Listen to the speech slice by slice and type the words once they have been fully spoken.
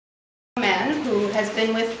who has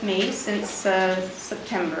been with me since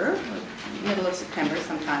September, middle of September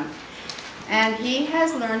sometime. And he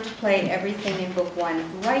has learned to play everything in Book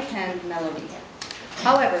 1, right-hand melody.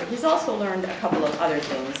 However, he's also learned a couple of other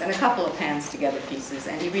things and a couple of hands together pieces,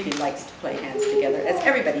 and he really likes to play hands together, as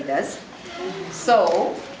everybody does.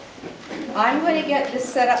 So, I'm going to get this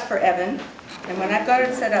set up for Evan, and when I've got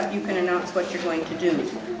it set up, you can announce what you're going to do.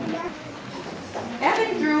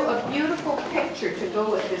 Evan drew a beautiful picture to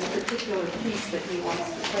go with this particular piece that he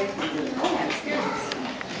wants to play for you. Oh, yes, here it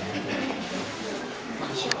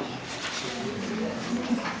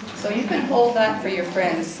is. So you can hold that for your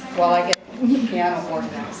friends while I get the piano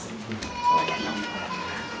organized.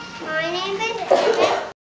 My name is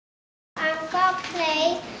Evan. I'm going to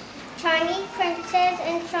play Chinese Princess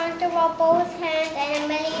and Chante Arabe's Hand and a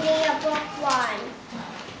melody of Book 1.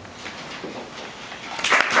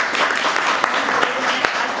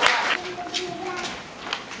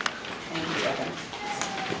 Thank you, Evan.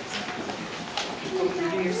 We'll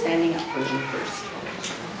do your standing up version first.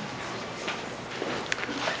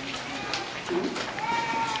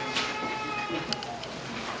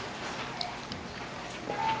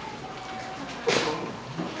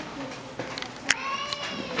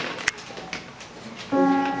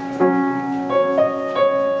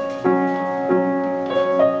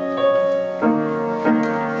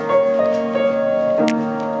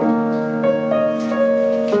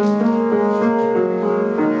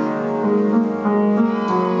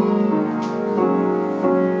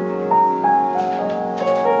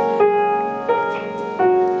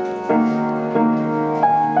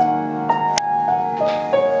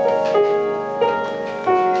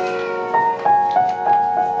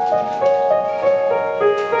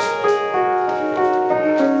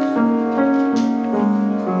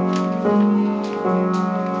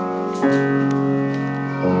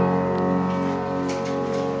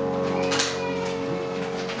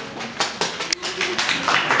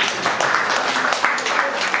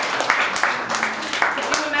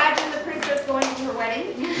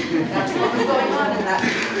 That's what was going on in that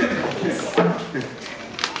piece.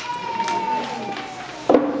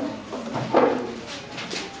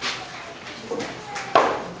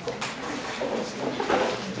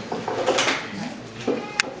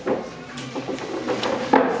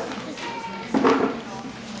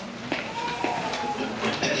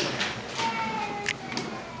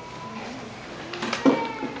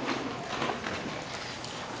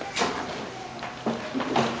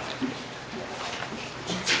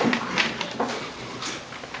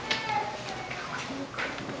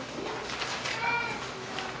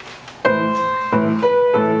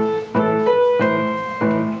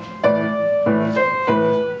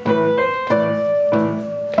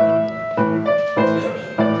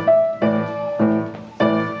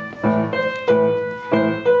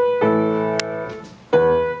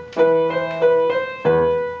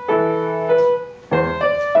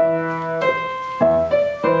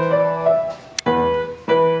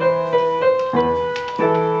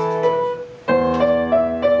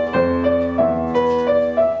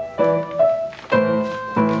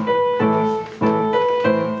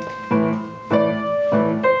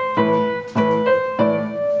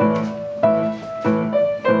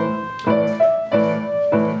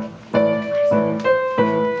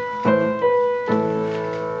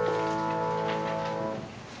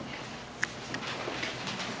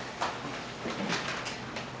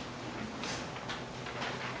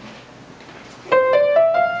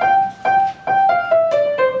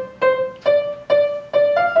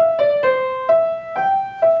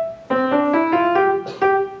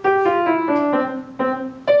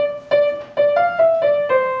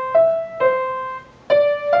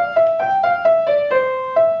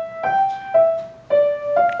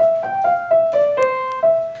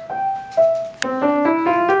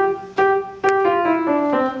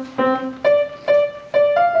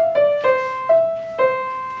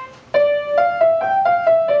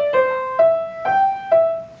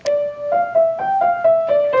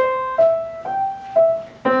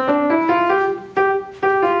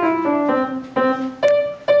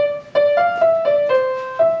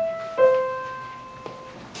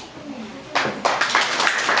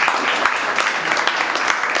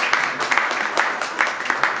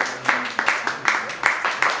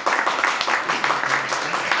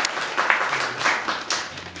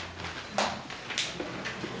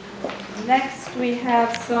 Next we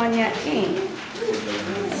have Sonia Ing.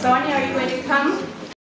 Sonia, are you going to come?